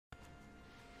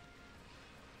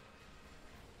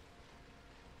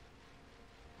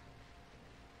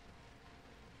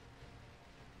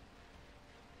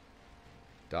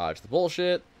Dodge the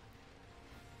bullshit.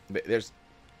 There's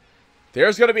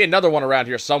going to be another one around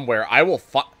here somewhere. I will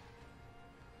What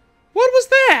was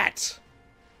that?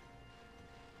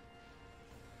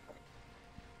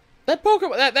 That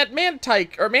Pokemon, that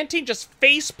Mantine just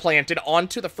face planted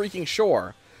onto the freaking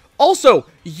shore. Also,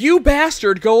 you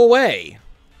bastard, go away.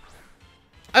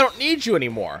 I don't need you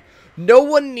anymore. No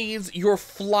one needs your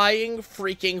flying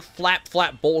freaking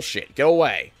flap bullshit. Go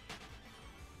away.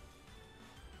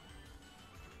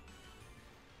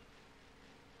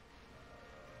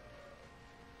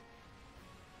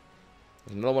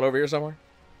 There's another one over here somewhere?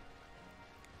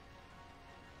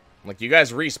 Like, you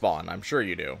guys respawn. I'm sure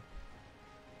you do.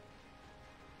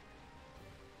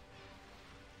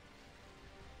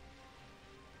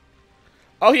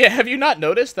 Oh, yeah, have you not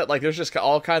noticed that, like, there's just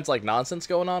all kinds of, like, nonsense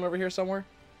going on over here somewhere?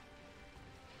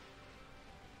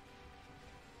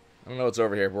 I don't know what's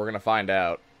over here, but we're gonna find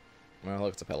out. Well,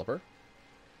 look, it's a Pelipper.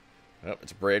 Nope,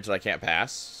 it's a bridge that I can't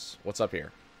pass. What's up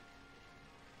here?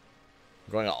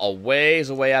 I'm going a ways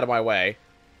away out of my way.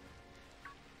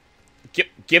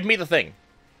 Give me the thing.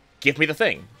 Give me the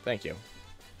thing. Thank you.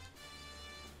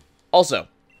 Also,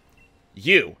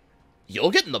 you'll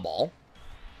get in the ball.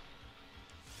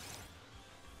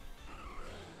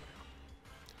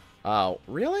 Oh,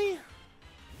 really?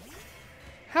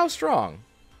 How strong?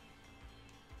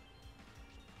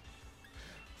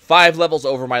 5 levels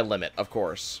over my limit, of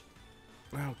course.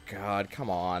 Oh, God, come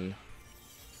on.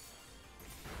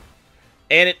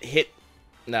 And it hit...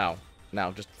 No,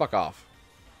 just fuck off.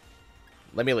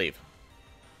 Let me leave.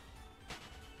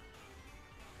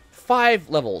 5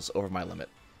 levels over my limit.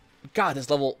 God,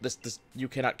 this level... This you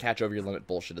cannot catch over your limit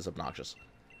bullshit is obnoxious.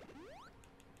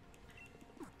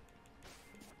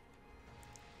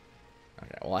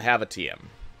 Okay, well, I have a TM.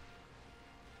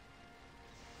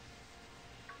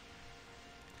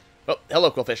 Oh, hello,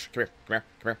 Quillfish. Come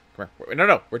here.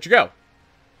 No, where'd you go?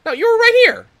 No, you were right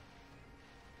here.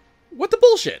 What the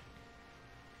bullshit?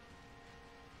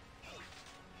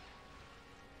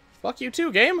 Fuck you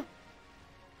too, game.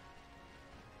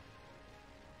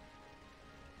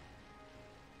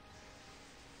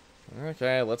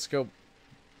 Okay, let's go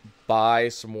buy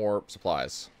some more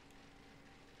supplies.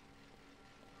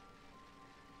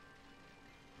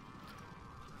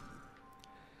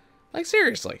 Like,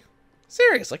 seriously.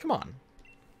 Seriously, come on.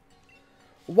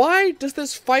 Why does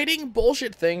this fighting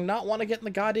bullshit thing not want to get in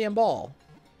the goddamn ball?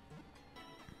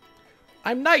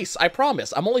 I'm nice, I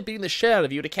promise. I'm only beating the shit out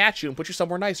of you to catch you and put you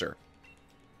somewhere nicer.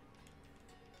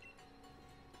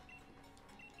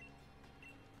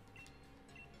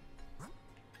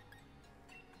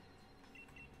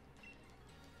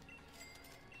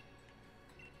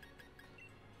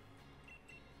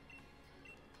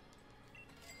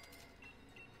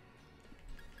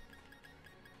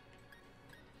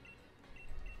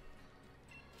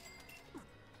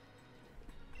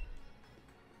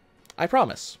 I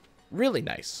promise. Really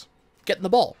nice. Get in the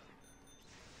ball.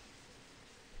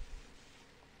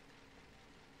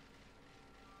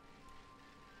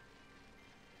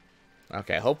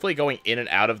 Okay, hopefully going in and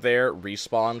out of there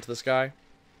respawned this guy.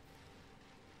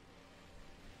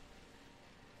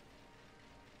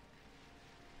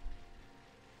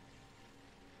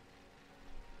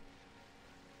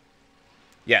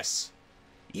 Yes.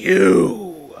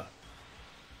 You!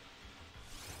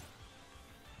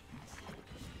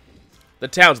 The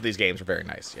towns of these games are very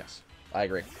nice, yes. I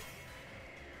agree.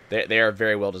 They are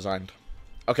very well designed.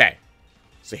 Okay.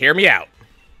 So hear me out.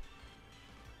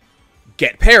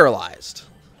 Get paralyzed.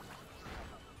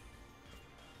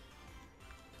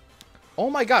 Oh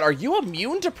my god, are you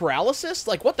immune to paralysis?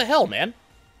 Like, what the hell, man?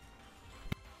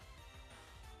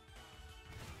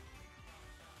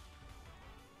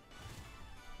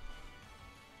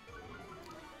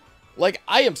 Like,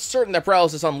 I am certain that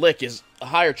paralysis on Lick is a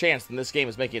higher chance than this game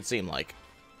is making it seem like.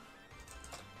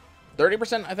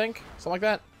 30%, I think? Something like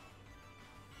that?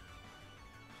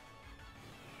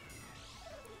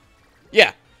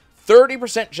 Yeah.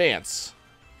 30% chance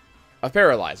of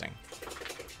paralyzing.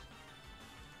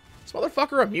 This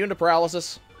motherfucker immune to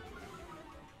paralysis?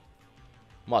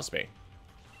 Must be.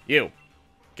 You.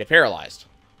 Get paralyzed.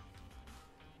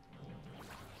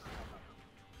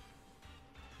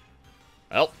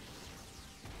 Well.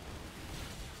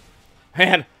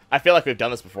 Man, I feel like we've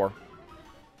done this before.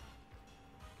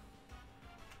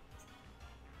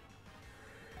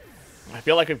 I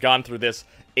feel like we've gone through this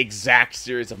exact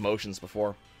series of motions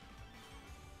before.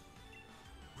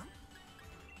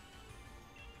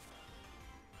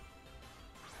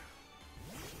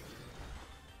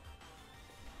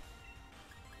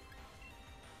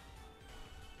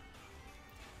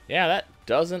 Yeah, that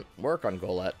doesn't work on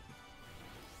Golett.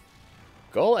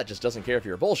 Golett just doesn't care if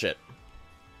you're bullshit.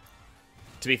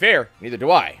 To be fair, neither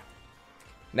do I.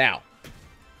 Now,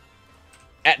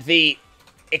 at the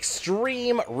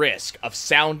extreme risk of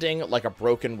sounding like a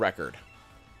broken record,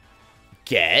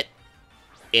 get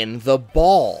in the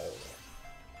ball.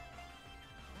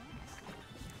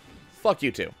 Fuck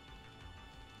you too.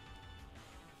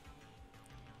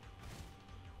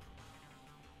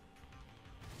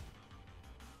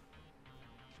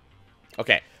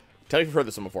 Okay, tell me if you've heard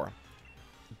this one before.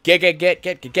 Get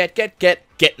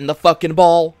in the fucking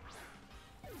ball.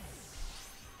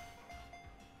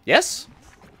 Yes?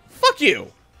 Fuck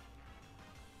you.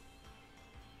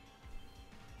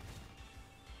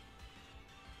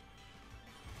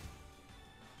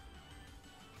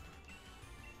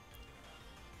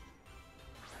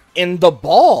 In the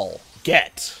ball.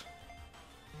 Get.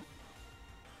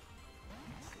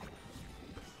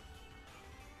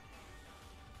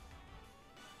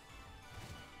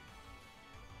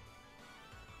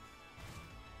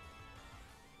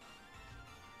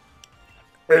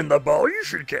 In the ball you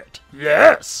should get.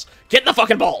 Yes. Get in the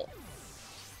fucking ball.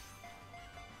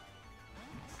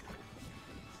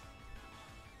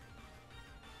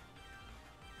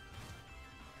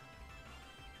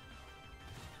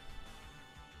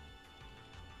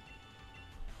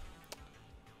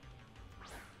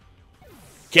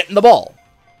 Get in the ball.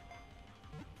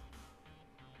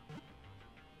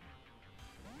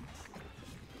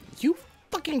 You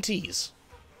fucking tease.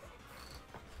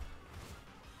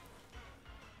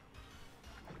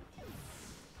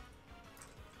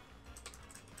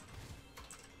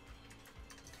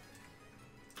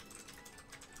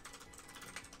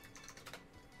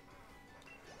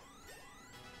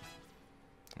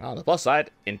 On the plus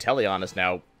side, Inteleon is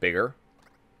now bigger.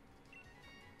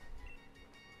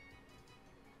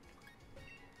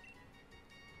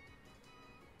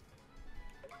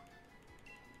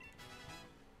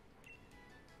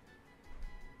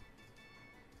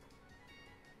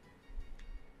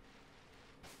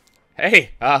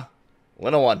 Hey,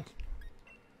 little one.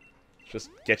 Just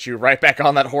get you right back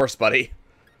on that horse, buddy.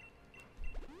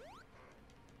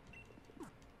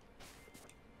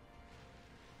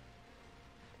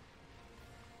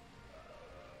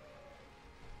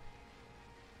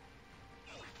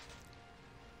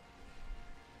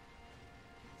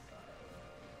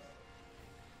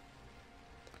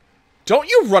 Don't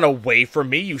you run away from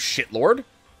me, you shitlord.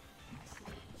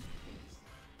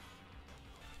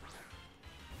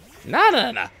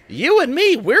 Nah. You and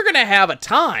me, we're gonna have a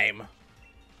time.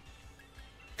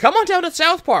 Come on down to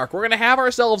South Park. We're gonna have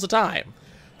ourselves a time.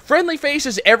 Friendly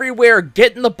faces everywhere.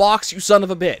 Get in the box, you son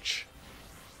of a bitch.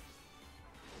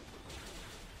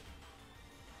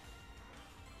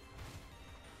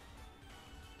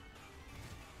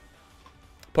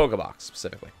 Pokebox,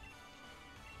 specifically.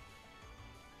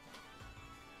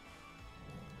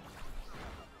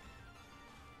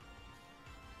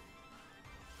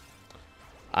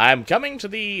 I'm coming to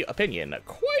the opinion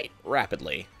quite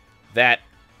rapidly that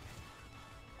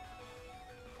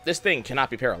this thing cannot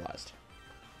be paralyzed.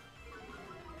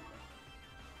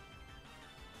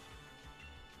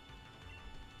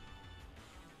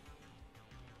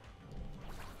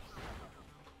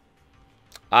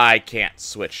 I can't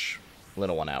switch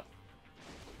little one out.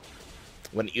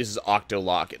 When it uses Octo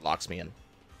Lock, it locks me in.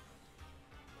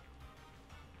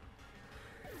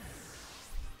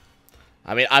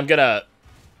 I mean, I'm gonna...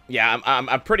 Yeah,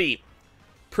 I'm pretty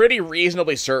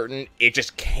reasonably certain it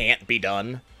just can't be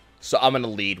done. So I'm gonna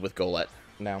lead with Golett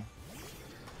now.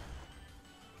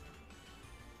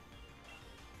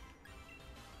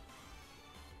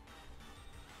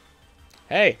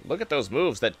 Hey, look at those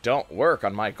moves that don't work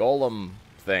on my Golem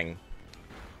thing.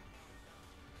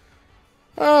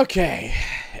 Okay,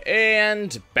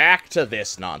 and back to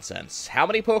this nonsense. How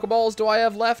many Pokeballs do I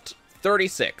have left?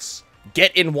 36.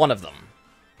 Get in one of them.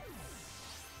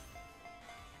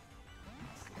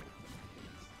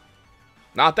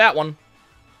 Not that one.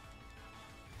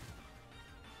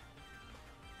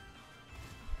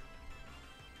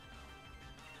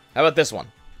 How about this one?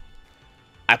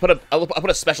 I put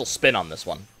a special spin on this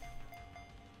one.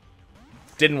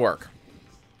 Didn't work.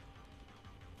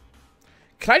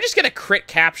 Can I just get a crit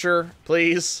capture,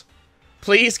 please?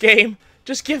 Please, game?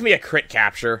 Just give me a crit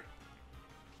capture.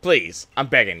 Please, I'm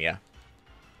begging you.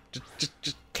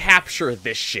 Just capture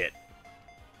this shit.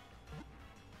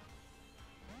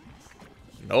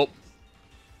 Nope.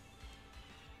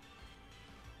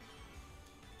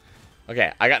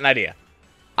 Okay, I got an idea.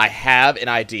 I have an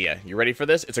idea. You ready for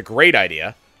this? It's a great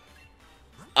idea.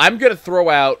 I'm gonna throw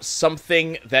out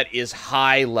something that is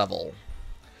high level.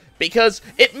 Because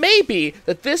it may be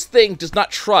that this thing does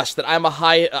not trust that I'm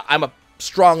a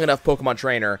strong enough Pokemon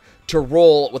trainer to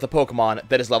roll with a Pokemon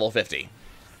that is level 50.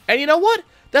 And you know what?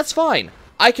 That's fine.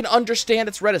 I can understand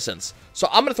its reticence. So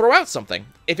I'm going to throw out something.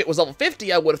 If it was level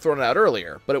 50, I would have thrown it out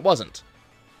earlier, but it wasn't.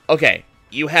 Okay,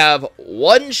 you have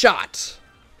one shot.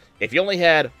 If you only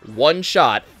had one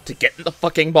shot to get in the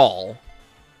fucking ball.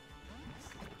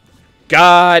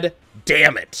 God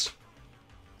damn it.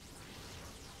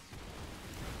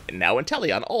 And now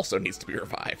Inteleon also needs to be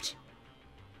revived.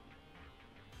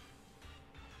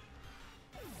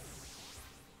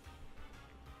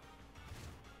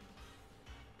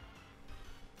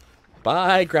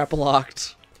 Bye, Grapple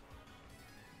Locked.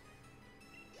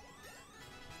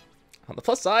 On the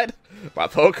plus side, my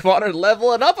Pokemon are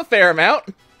leveling up a fair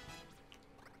amount.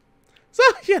 So,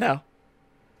 you know.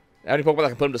 How many Pokemon that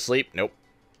can put him to sleep? Nope.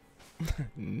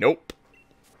 Nope.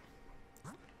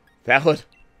 That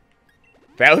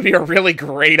would be a really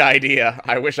great idea.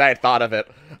 I wish I had thought of it.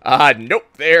 Nope.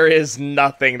 There is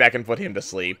nothing that can put him to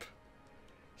sleep.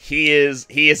 He is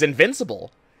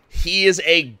invincible. He is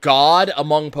a god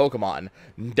among Pokemon.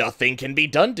 Nothing can be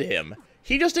done to him.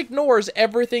 He just ignores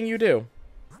everything you do.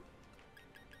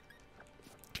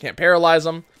 Can't paralyze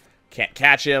him. Can't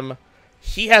catch him.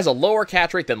 He has a lower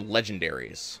catch rate than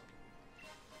legendaries.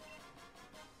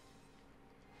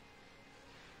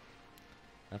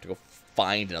 I have to go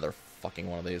find another fucking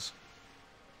one of these.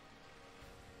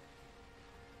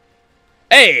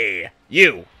 Hey!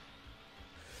 You!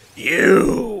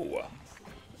 You!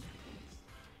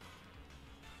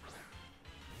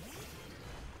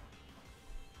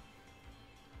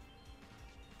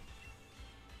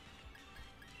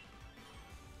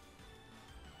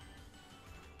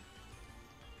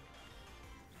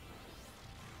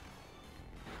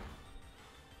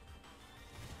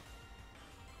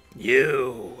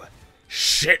 You,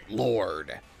 shit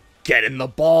lord, get in the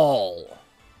ball.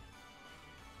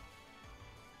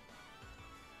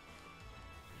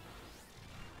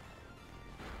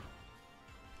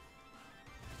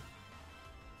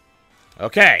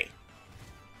 Okay.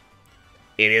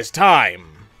 It is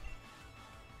time.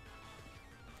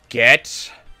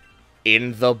 Get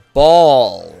in the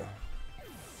ball.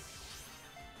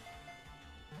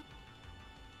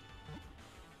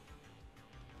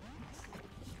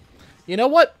 You know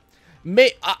what?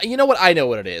 You know what? I know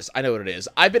what it is. I know what it is.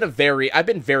 I've been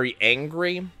very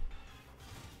angry.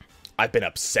 I've been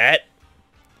upset.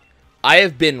 I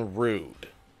have been rude.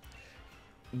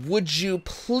 Would you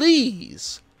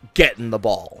please get in the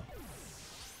ball?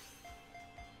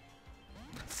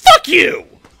 Fuck you!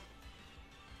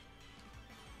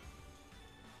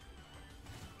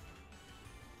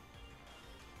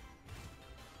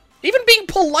 Even being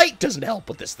polite doesn't help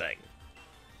with this thing.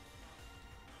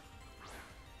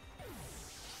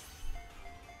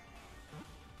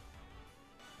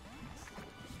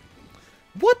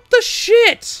 What the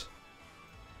shit?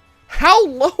 How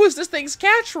low is this thing's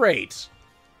catch rate?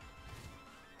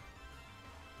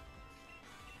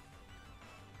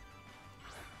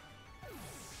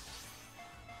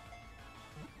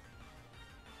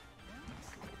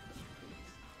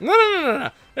 No.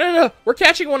 We're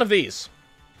catching one of these.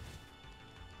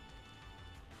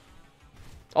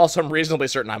 Also, I'm reasonably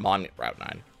certain I'm on Route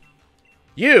 9.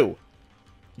 You!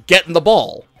 Get in the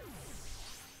ball.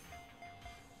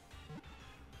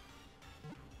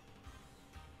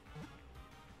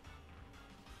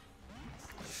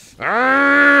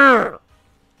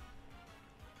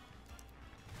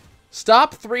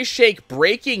 Stop 3-shake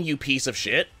breaking, you piece of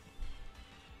shit.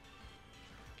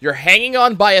 You're hanging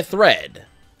on by a thread.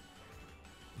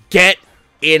 Get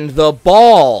in the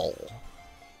ball.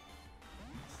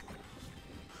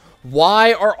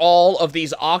 Why are all of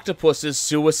these octopuses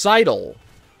suicidal?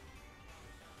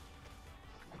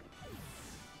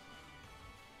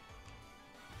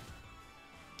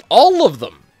 All of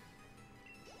them.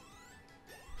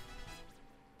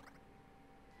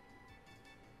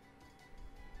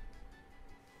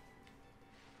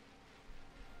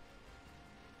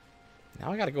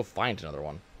 Now I gotta go find another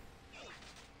one.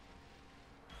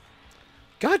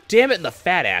 God damn it, and the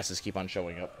fat asses keep on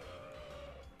showing up.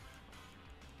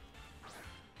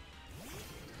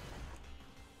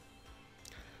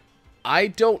 I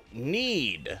don't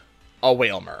need a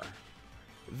Whalmer.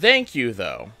 Thank you,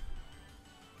 though.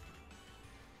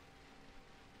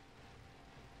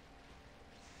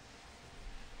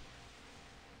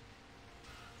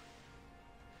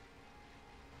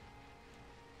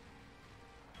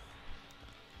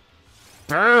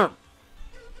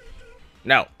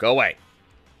 No, go away.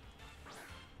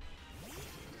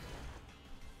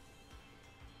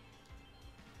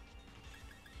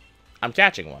 I'm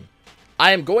catching one.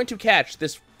 I am going to catch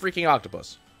this freaking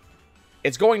octopus.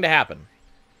 It's going to happen.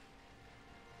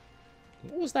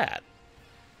 What was that?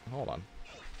 Hold on.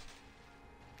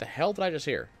 The hell did I just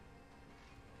hear?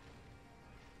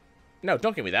 No,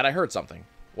 don't give me that. I heard something.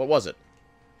 What was it?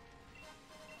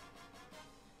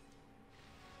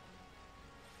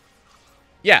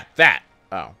 Yeah, that.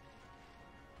 Oh.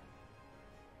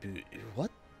 Dude,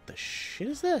 what the shit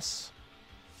is this?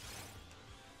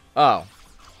 Oh.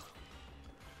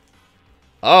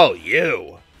 Oh,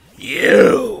 you.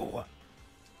 You.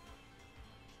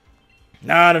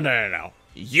 No, no, no, no, no.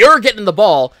 You're getting the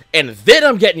ball, and then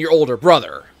I'm getting your older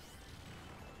brother.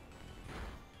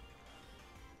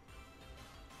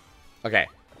 Okay.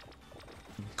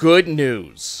 Good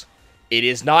news. It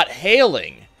is not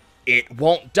hailing. It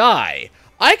won't die.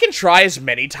 I can try as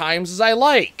many times as I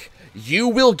like. You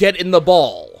will get in the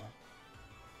ball.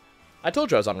 I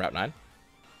told you I was on Route 9.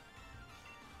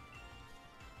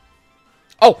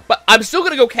 Oh, but I'm still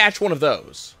going to go catch one of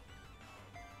those.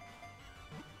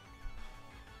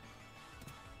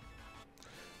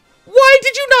 Why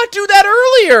did you not do that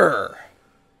earlier?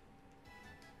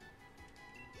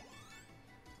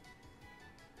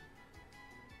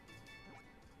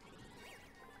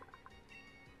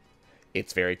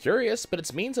 It's very curious, but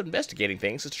its means of investigating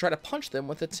things is to try to punch them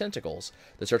with its tentacles.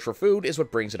 The search for food is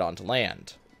what brings it onto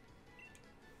land.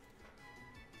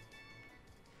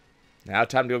 Now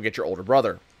time to go get your older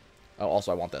brother. Oh,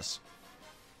 also I want this.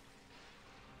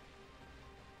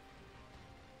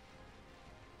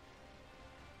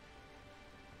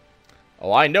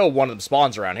 Oh, I know one of them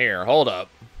spawns around here. Hold up.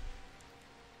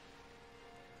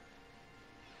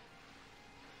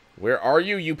 Where are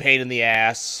you, you pain in the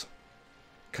ass?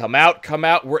 Come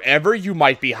out, wherever you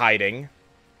might be hiding.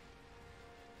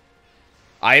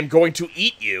 I am going to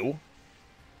eat you.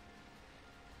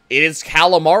 It is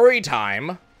calamari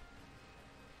time.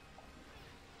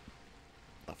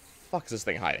 The fuck is this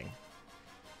thing hiding?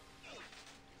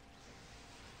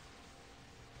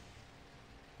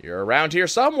 You're around here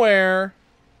somewhere.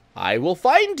 I will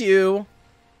find you.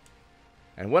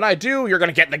 And when I do, you're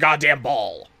gonna get in the goddamn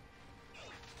ball.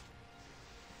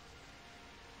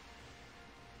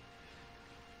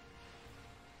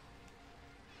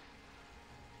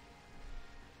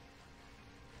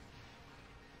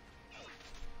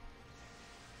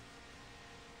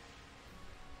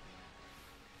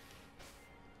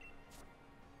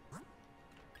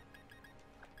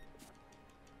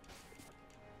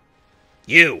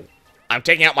 You. I'm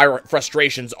taking out my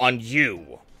frustrations on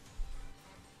you.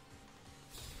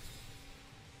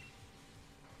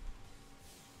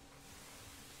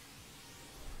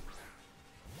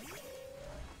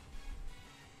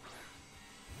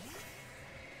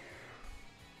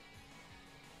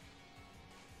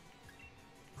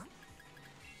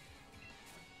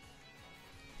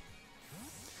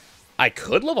 I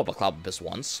could level up a Cloud Abyss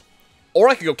once. Or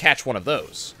I could go catch one of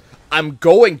those. I'm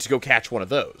going to go catch one of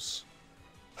those.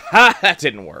 Ha! That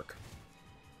didn't work.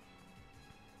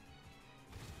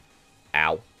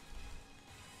 Ow.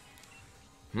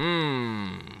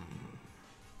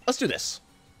 Let's do this.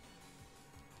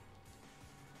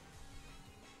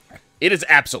 It is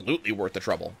absolutely worth the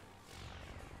trouble.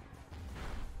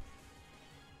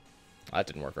 That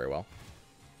didn't work very well.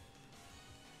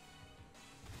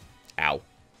 Ow.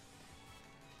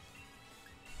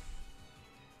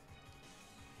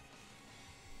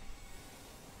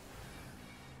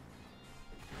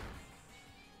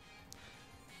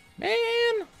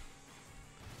 Man,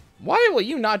 why will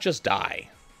you not just die?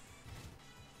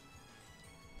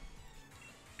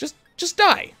 Just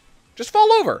die. Just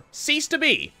fall over. Cease to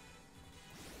be.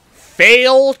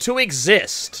 Fail to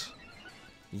exist.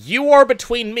 You are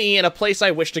between me and a place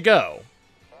I wish to go.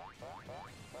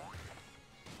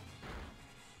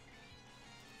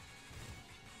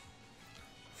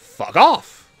 Fuck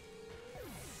off.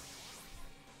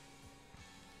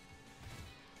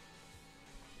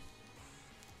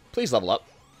 Please level up.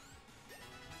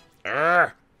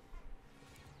 Urgh.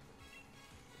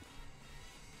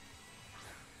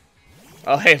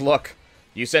 Oh, hey, look.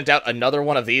 You sent out another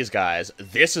one of these guys.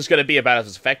 This is going to be about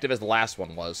as effective as the last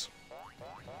one was.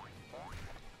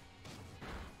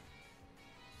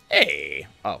 Hey.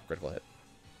 Oh, critical hit.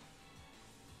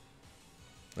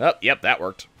 Oh, yep, that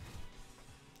worked.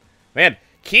 Man,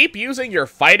 keep using your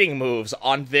fighting moves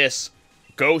on this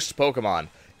ghost Pokemon.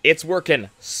 It's working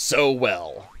so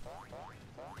well.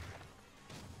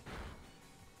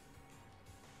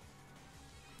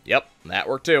 Yep, that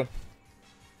worked too.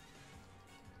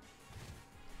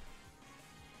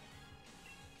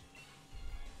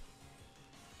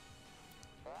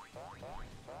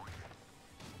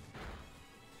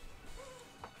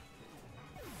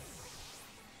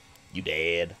 You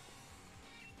dead.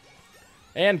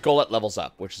 And Golett levels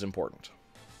up, which is important.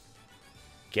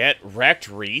 Get wrecked,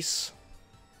 Reese.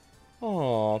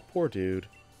 Aw, poor dude.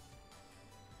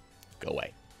 Go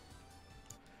away.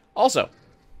 Also,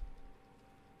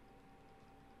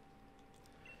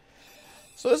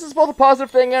 so this is both a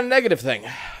positive thing and a negative thing.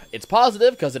 It's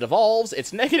positive because it evolves.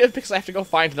 It's negative because I have to go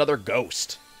find another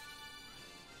ghost.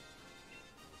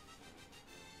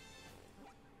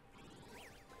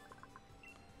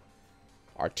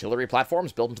 Artillery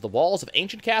platforms built into the walls of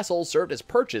ancient castles served as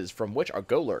perches from which our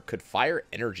Golurk could fire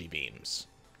energy beams.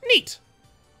 Neat!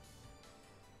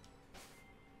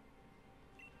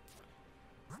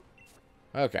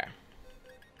 Okay.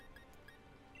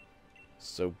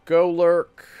 So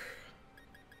Golurk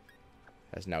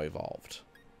has now evolved.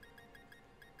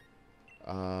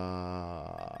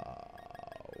 Oh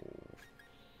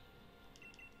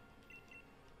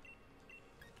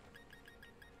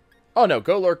no,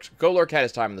 Golurk had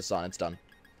his time in the sun. It's done.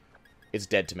 It's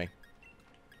dead to me.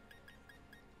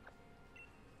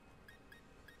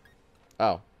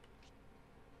 Oh.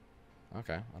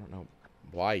 Okay, I don't know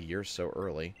why you're so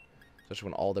early.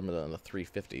 Especially when all of them are in the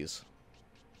 350s.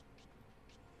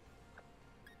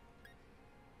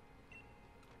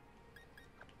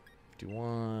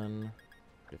 $51,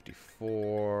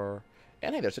 $54,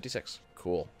 and hey, there's 56.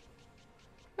 Cool.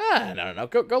 No.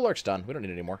 Golurk's done. We don't need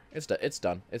it anymore. It's done. It's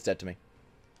done. It's dead to me.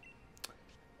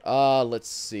 Let's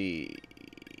see.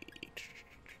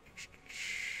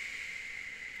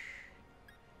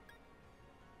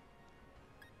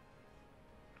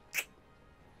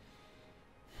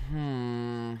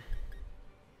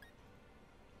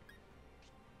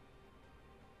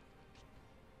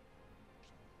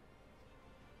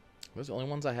 Those are the only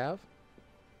ones I have?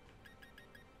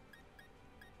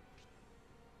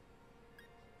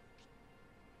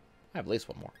 I have at least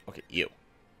one more. Okay, you.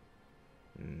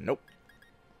 Nope.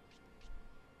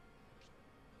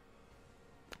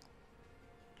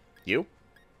 You?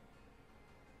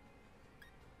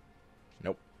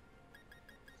 Nope.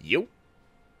 You?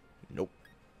 Nope.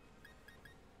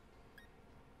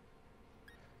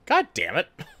 God damn it.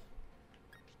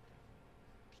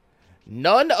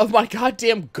 None of my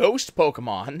goddamn ghost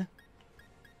Pokemon,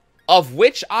 of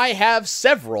which I have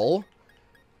several,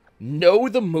 know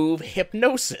the move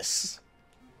Hypnosis.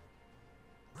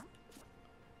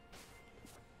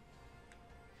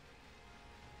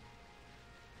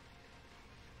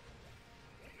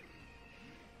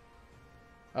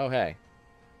 Oh, hey.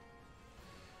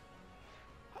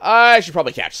 I should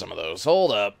probably catch some of those.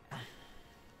 Hold up.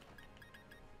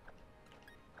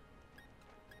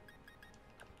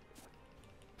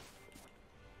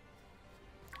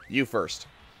 You first.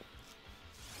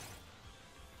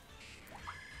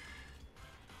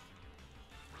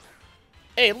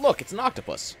 Hey, look, it's an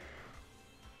octopus.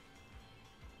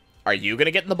 Are you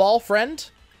gonna get in the ball, friend?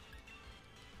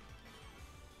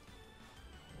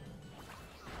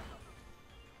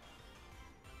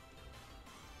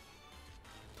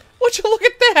 Would you look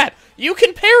at that? You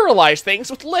can paralyze things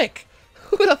with Lick.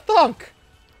 Who'd have thunk?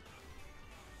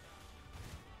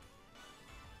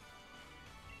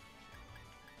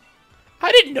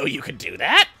 I didn't know you could do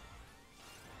that.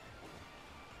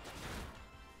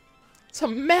 It's a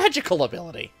magical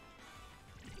ability.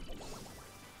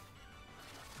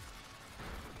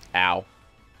 Ow.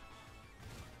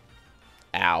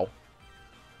 Ow.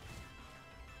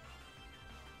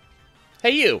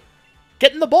 Hey, you.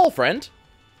 Get in the bowl, friend.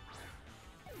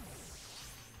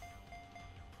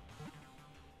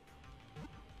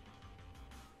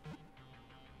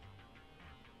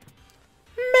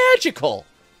 Magical.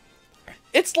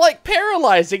 It's like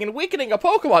paralyzing and weakening a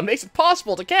Pokemon makes it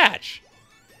possible to catch.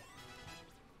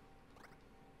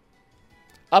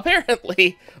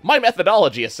 Apparently, my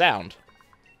methodology is sound.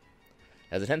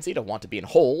 Has a tendency to want to be in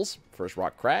holes, first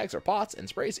rock crags or pots, and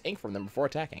sprays ink from them before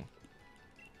attacking.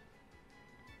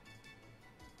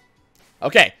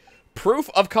 Okay, proof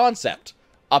of concept.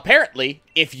 Apparently,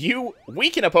 if you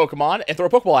weaken a Pokemon and throw a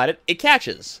Pokeball at it, it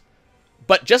catches.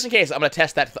 But just in case, I'm gonna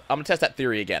test that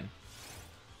theory again.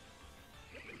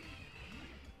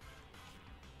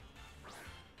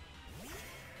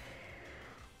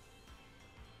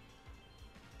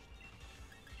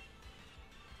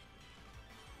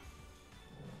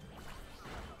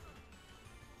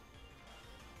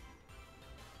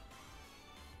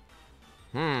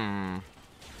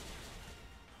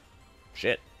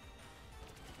 Shit.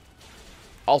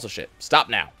 Also shit. Stop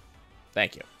now.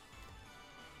 Thank you.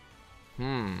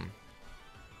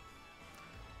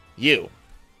 You.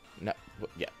 No.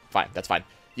 Yeah, fine. That's fine.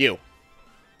 You.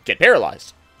 Get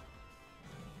paralyzed.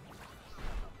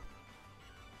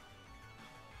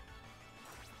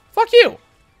 Fuck you.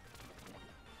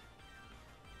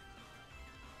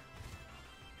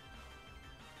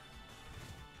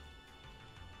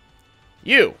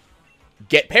 You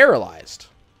get paralyzed.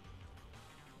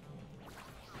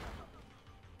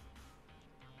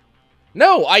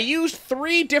 No, I used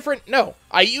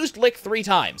I used Lick 3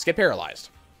 times. Get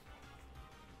paralyzed.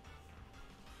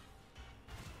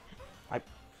 I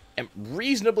am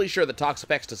reasonably sure that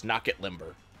Toxapex does not get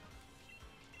Limber.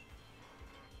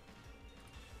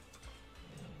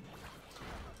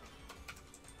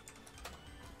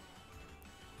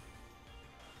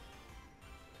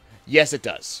 Yes, it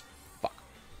does. Fuck.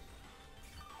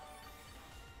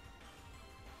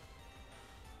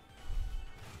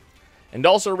 And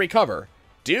also recover.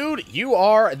 Dude, you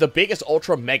are the biggest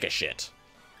ultra mega shit.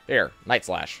 Here, Night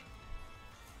Slash.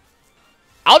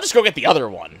 I'll just go get the other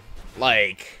one.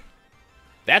 Like,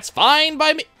 that's fine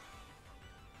by me.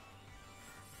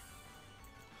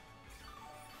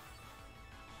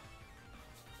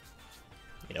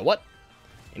 You know what?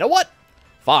 You know what?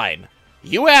 Fine.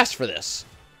 You asked for this.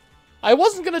 I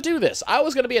wasn't going to do this. I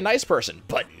was going to be a nice person,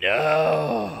 but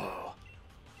no.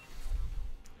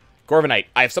 Corviknight,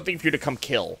 I have something for you to come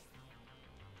kill.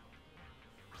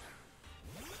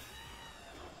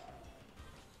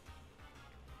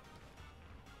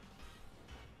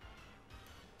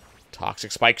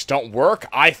 Toxic spikes don't work.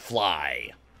 I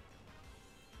fly.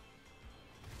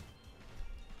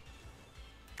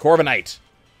 Corviknight,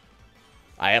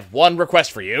 I have one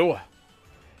request for you.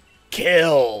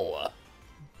 Kill.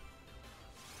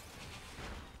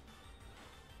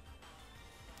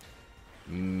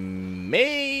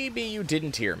 Maybe you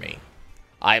didn't hear me.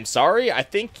 I'm sorry, I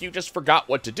think you just forgot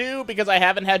what to do because I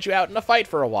haven't had you out in a fight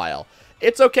for a while.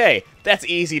 It's okay, that's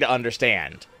easy to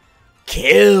understand.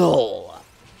 Kill!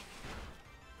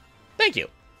 Thank you.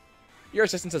 Your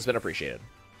assistance has been appreciated.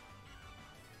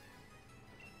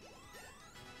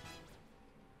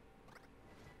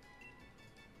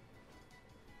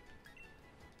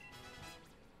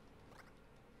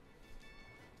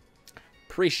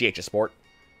 Appreciate you, sport.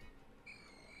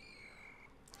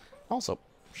 Also,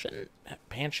 shouldn't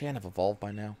Panshan have evolved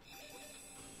by now?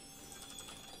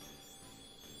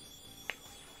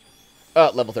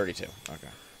 Level 32. Okay.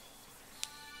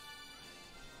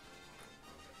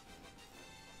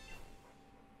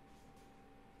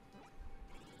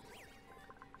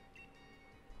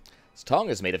 Its tongue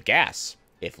is made of gas.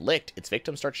 If licked, its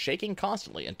victim starts shaking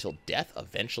constantly until death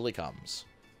eventually comes.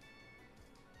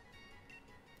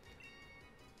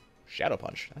 Shadow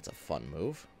Punch. That's a fun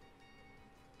move.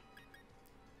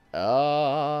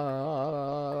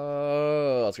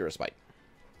 Let's get Respite.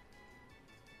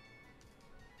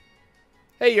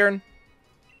 Hey, Urn.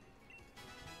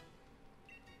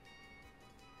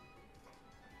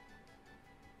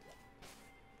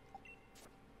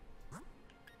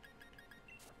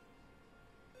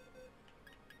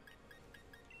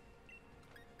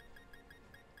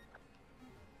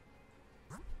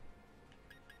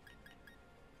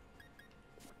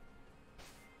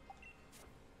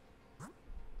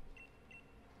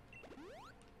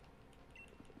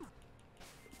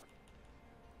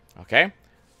 Okay.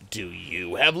 Do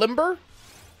you have Limber?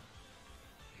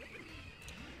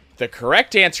 The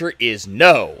correct answer is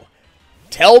no.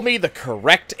 Tell me the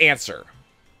correct answer.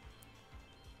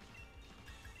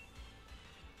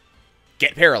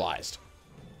 Get paralyzed.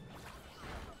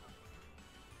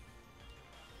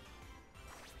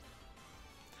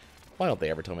 Why don't they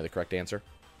ever tell me the correct answer?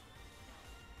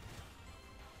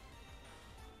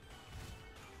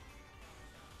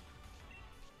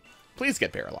 Please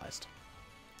get paralyzed.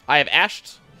 I have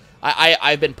ashed.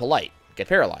 I've been polite. Get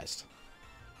paralyzed.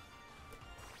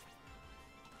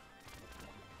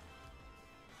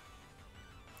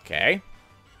 Okay.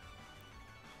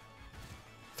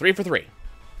 3 for 3.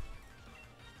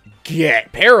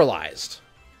 Get paralyzed.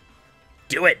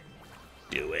 Do it.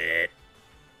 Do it.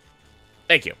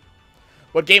 Thank you.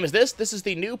 What game is this? This is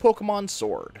the new Pokemon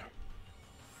Sword.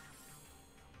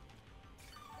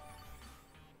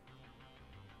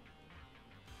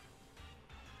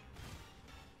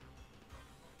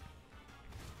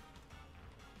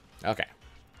 Okay.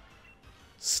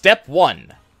 Step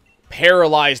 1.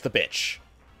 Paralyze the bitch.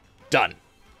 Done.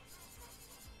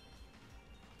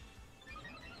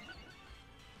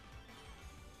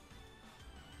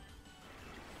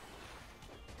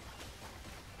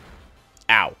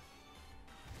 Ow.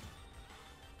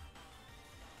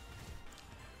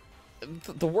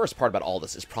 The worst part about all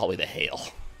this is probably the hail.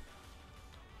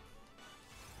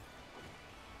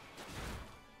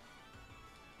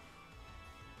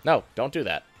 No, don't do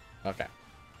that. Okay.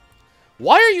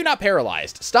 Why are you not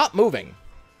paralyzed? Stop moving.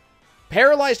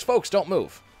 Paralyzed folks don't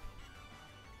move.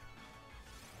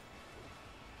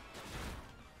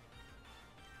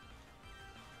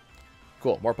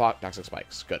 Cool. More toxic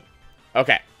spikes. Good.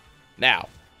 Okay. Now,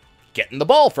 get in the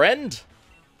ball, friend.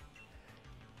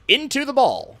 Into the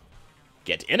ball.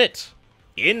 Get in it.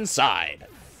 Inside.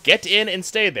 Get in and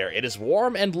stay there. It is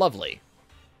warm and lovely.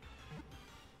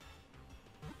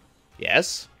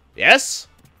 Yes? Yes?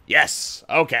 Yes.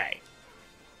 Okay.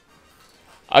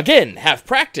 Again, have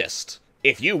practiced.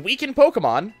 If you weaken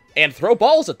Pokemon and throw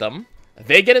balls at them,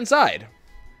 they get inside.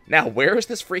 Now, where is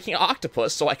this freaking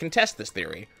octopus so I can test this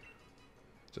theory?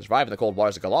 To survive in the cold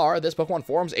waters of Galar, this Pokemon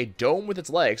forms a dome with its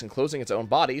legs, enclosing its own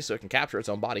body so it can capture its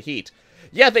own body heat.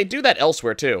 Yeah, they do that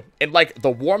elsewhere, too. In, like, the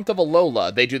warmth of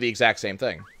Alola, they do the exact same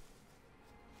thing.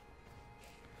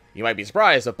 You might be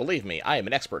surprised, but believe me, I am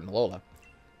an expert in Alola.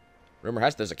 Rumor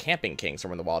has it there's a camping king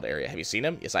somewhere in the wild area. Have you seen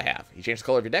him? Yes, I have. He changed the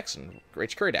color of your decks and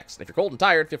rates your curry decks. And if you're cold and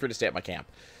tired, feel free to stay at my camp.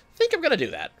 I think I'm going to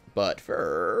do that. But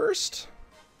first...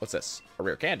 What's this? A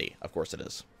rare candy. Of course it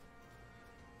is.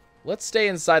 Let's stay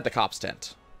inside the cop's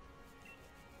tent.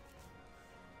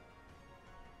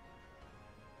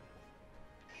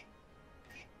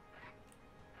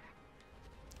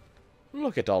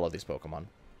 Look at all of these Pokemon.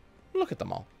 Look at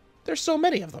them all. There's so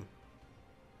many of them.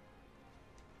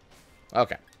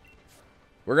 Okay.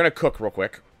 We're going to cook real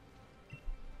quick.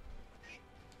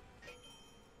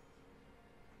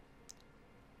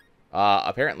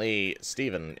 Apparently,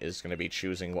 Steven is going to be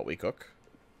choosing what we cook.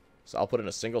 So I'll put in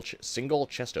a single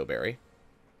Chesto Berry.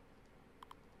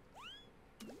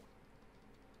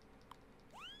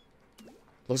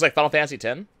 Looks like Final Fantasy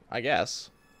X, I guess.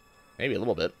 Maybe a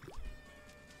little bit.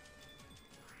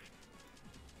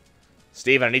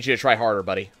 Steven, I need you to try harder,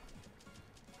 buddy.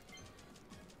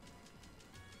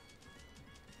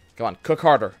 Come on, cook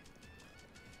harder.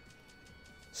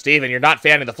 Steven, you're not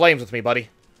fanning the flames with me, buddy.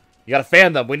 You gotta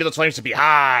fan them. We need those flames to be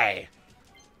high.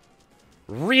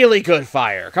 Really good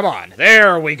fire. Come on.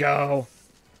 There we go.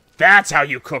 That's how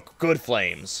you cook good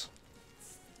flames.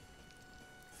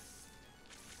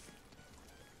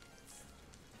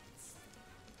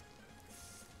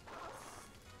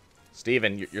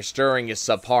 Steven, you're stirring is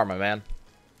subpar, my man.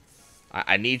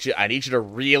 I need you to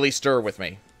really stir with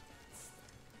me.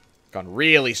 Come on,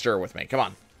 really stir with me. Come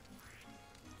on.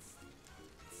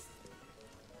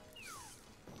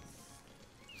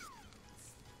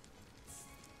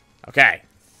 Okay.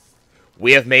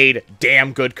 We have made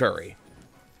damn good curry.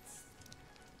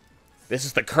 This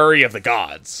is the curry of the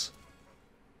gods.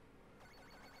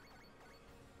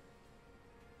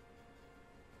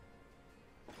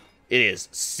 It is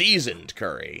seasoned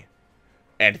curry.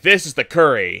 And this is the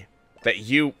curry that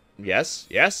you... Yes?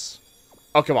 Yes?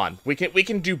 Oh, come on. We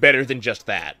can do better than just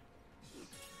that.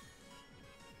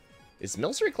 Is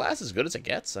military class as good as it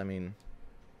gets? I mean...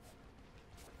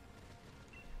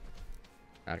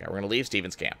 Okay, we're going to leave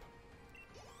Steven's camp.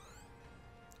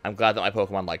 I'm glad that my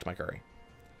Pokemon liked my curry.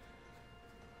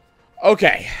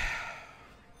 Okay.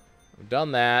 We've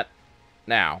done that.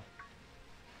 Now.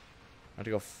 I have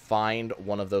to go find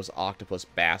one of those octopus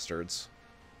bastards.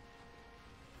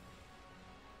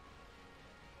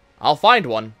 I'll find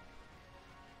one.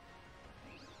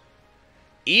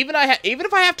 Even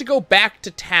if I have to go back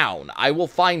to town, I will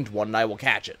find one and I will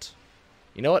catch it.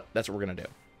 You know what? That's what we're going to do.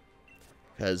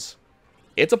 Because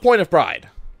it's a point of pride.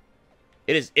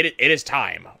 It is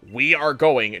time. We are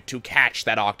going to catch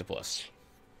that octopus.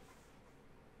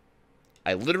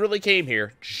 I literally came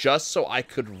here just so I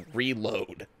could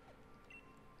reload.